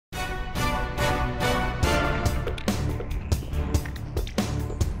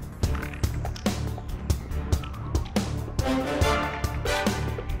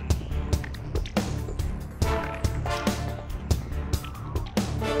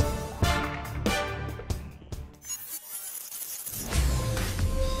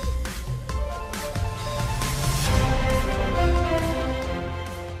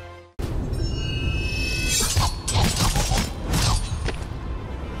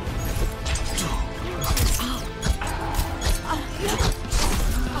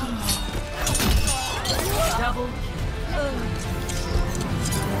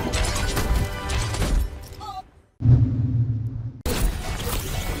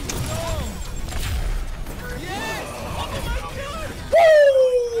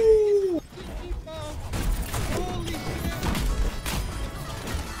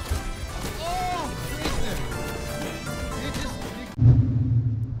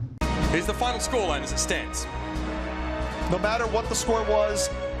Here's the final scoreline as it stands. No matter what the score was,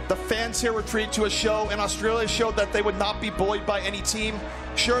 the fans here were treated to a show, and Australia showed that they would not be bullied by any team.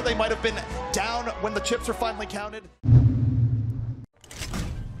 Sure, they might have been down when the chips were finally counted.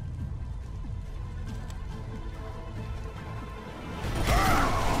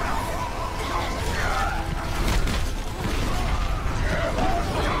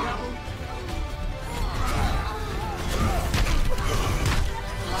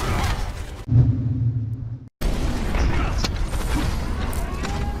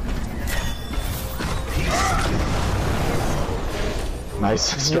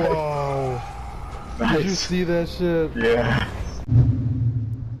 Nice strike. Whoa. Nice. Did you see that shit? Yeah.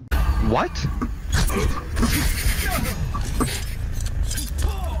 What?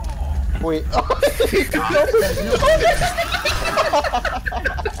 Wait.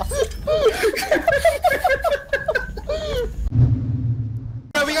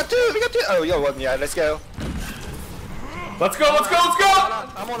 No, we got two. Oh, yo, well, yeah, let's go. Let's go.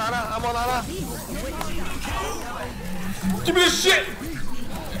 I'm on Ana. Give me this shit.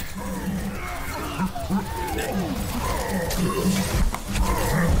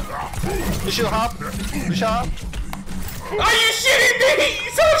 We should hop. Are you shitting me?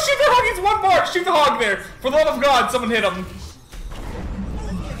 Someone shoot the hog. He's one more. Shoot the hog there. For the love of God, someone hit him.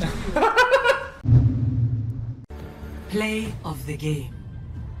 Play of the game.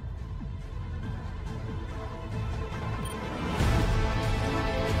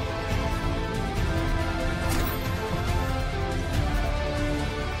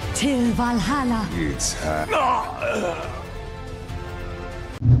 Till Valhalla. It's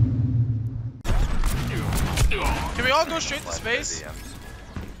Can we all go straight to space?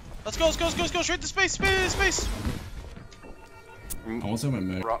 Let's go straight to space. Also my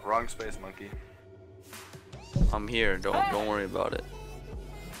mate. Wrong space, monkey. I'm here. Don't worry about it.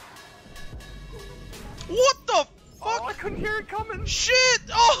 What the fuck? Oh, I couldn't hear it coming. Shit!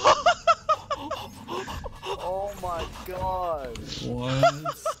 Oh! Oh my god. What?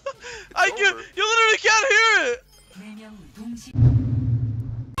 You literally can't hear it.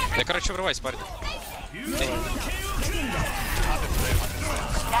 Да, короче, врывайся, парень.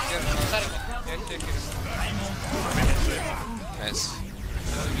 Найс.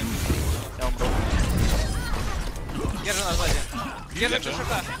 Я умру. Держи на сзади. Держи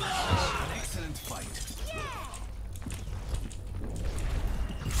шута.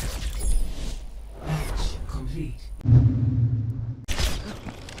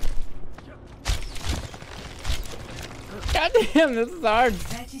 God damn, this is hard.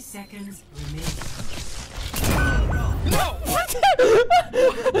 30 seconds remaining. No!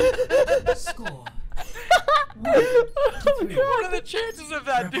 Score. What are the chances of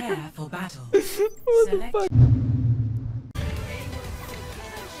that, dude? Prepare for battle. What the Select. fuck?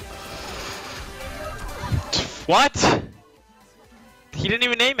 What? He didn't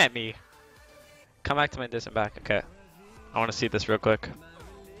even aim at me. Come back to my distant back. Okay. I want to see this real quick.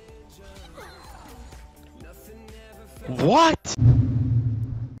 What?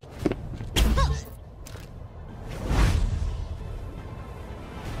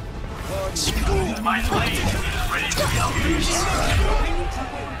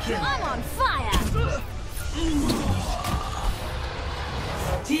 I'm on fire!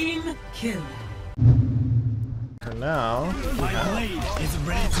 Team kill. For now,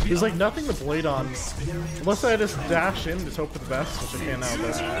 there's like nothing to blade on. Unless I just dash in, just hope for the best, which I can't now,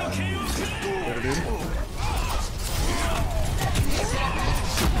 but later, dude.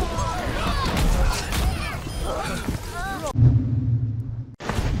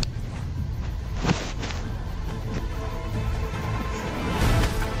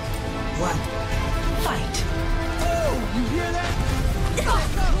 One. Fight. Oh, you hear that?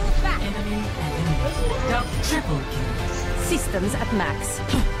 Enemy eliminated. Triple kill. Systems at max.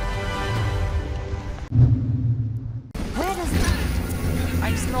 Where does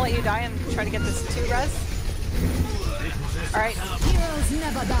I'm just gonna let you die and try to get this 2 res. Alright. heroes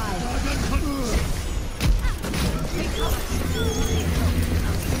never die?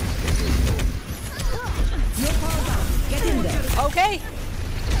 Get in there. Okay.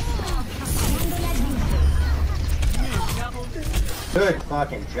 Good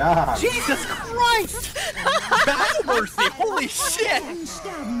fucking job. Jesus Christ! That's mercy! Holy shit!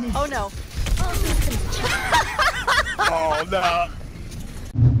 Oh no. Oh no.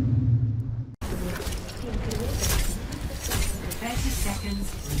 30 seconds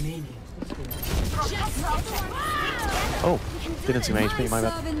remaining. Oh, didn't see my HP, my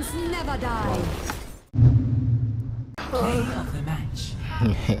bad. Servants never die. Play of the match.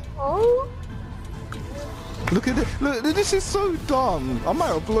 Oh. Look at it. Look, this is so dumb. I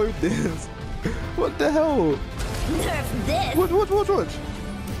might upload this. What the hell? Nerf this. Watch.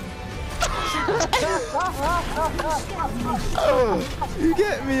 Oh, you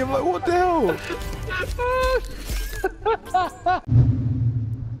get me? I'm like, what the hell?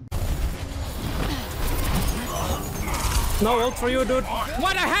 No ult for you, dude.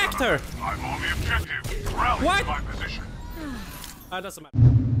 What, I hacked her! I'm on the objective. Rally What? my position. Doesn't matter.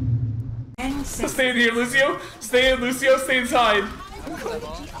 Stay in here, Lucio. Stay in, Lucio. Stay inside.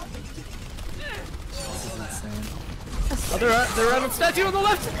 Oh, they're out of statue on the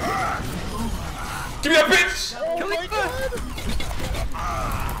left! Give me that bitch! Kill me!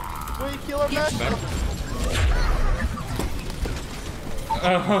 Wait, kill him, man.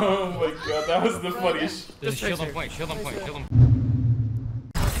 Oh my god, that was the funniest. Just shield on point, shield on point, shield on point.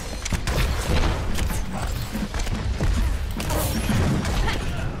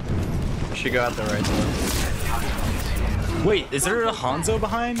 Should go out there right now. Wait, is there a Hanzo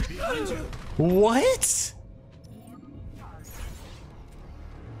behind? What?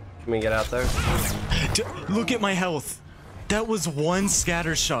 Can we get out there? Look at my health. That was one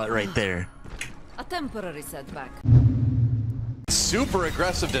scatter shot right there. A temporary setback. Super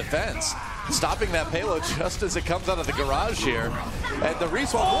aggressive defense, stopping that payload just as it comes out of the garage here. And the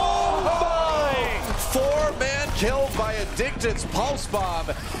respawn. Oh, 4-man kill by Addicted's Pulse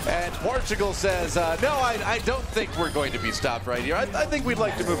Bomb. And Portugal says, no, I don't think we're going to be stopped right here. I think we'd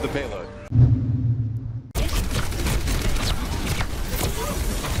like to move the payload.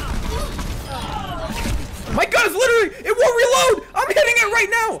 My gun is literally, it won't reload! I'm hitting it right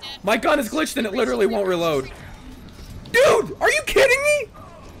now! My gun is glitched and it literally won't reload. Dude, are you kidding me?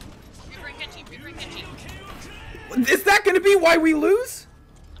 Is that gonna be why we lose?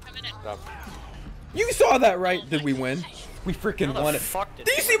 You saw that, right? Did we win? We freaking won it.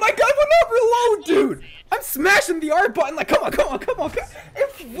 Do you see my gun will not reload, dude? I'm smashing the R button like, come on.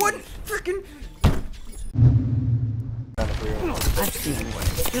 If one freaking... I've seen you.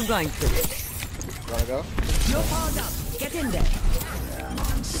 You're going through it. Wanna go? You're powered up. Get in there.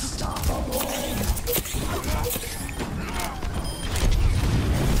 Unstoppable.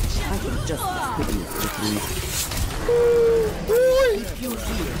 I can just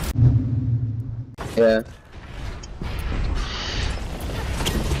Yeah.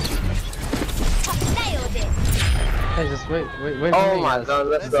 nailed it. Hey, just wait. Oh my god,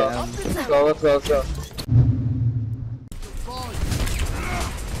 let's go. Let's go.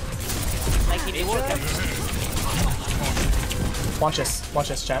 Watch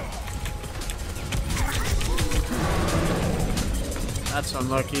us, chat. That's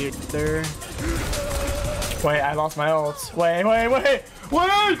unlucky there. Wait, I lost my ult. Wait!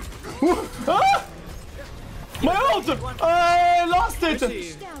 Ah! My ult! I lost it!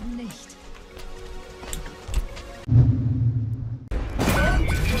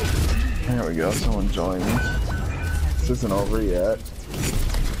 There we go, someone joined. This isn't over yet.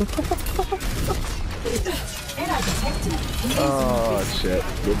 Oh shit,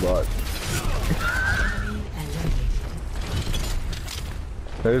 good luck.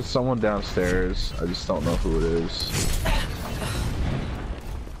 There's someone downstairs, I just don't know who it is.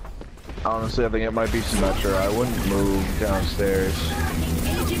 Honestly, I think it might be Symmetra. I wouldn't move downstairs.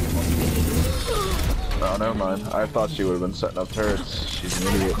 Oh, never mind. I thought she would have been setting up turrets. She's an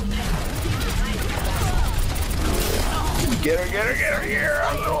idiot. Get her!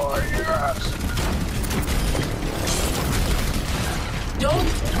 I'm going, yes! Don't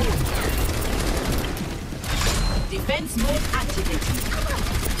move. Defense mode activated.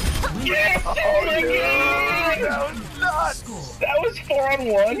 Yes! Oh my god! That was nuts! That was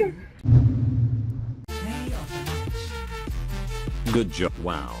 4-on-1. Good job.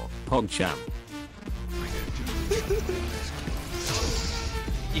 Wow. PogChamp.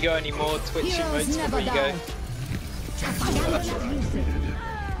 You got any more Twitch emotes before you go?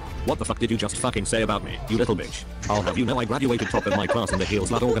 What the fuck did you just fucking say about me, you little bitch? I'll have you know I graduated top of my class in the Heal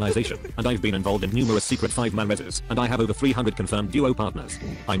Slut organization, and I've been involved in numerous secret 5-man reses, and I have over 300 confirmed duo partners.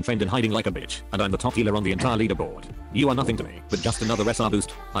 I'm trained in hiding like a bitch, and I'm the top healer on the entire leaderboard. You are nothing to me, but just another SR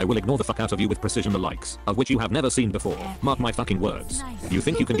boost. I will ignore the fuck out of you with precision the likes, of which you have never seen before. Mark my fucking words. You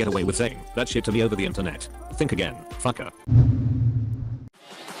think you can get away with saying that shit to me over the internet? Think again, fucker.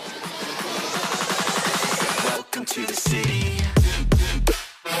 Welcome to the city.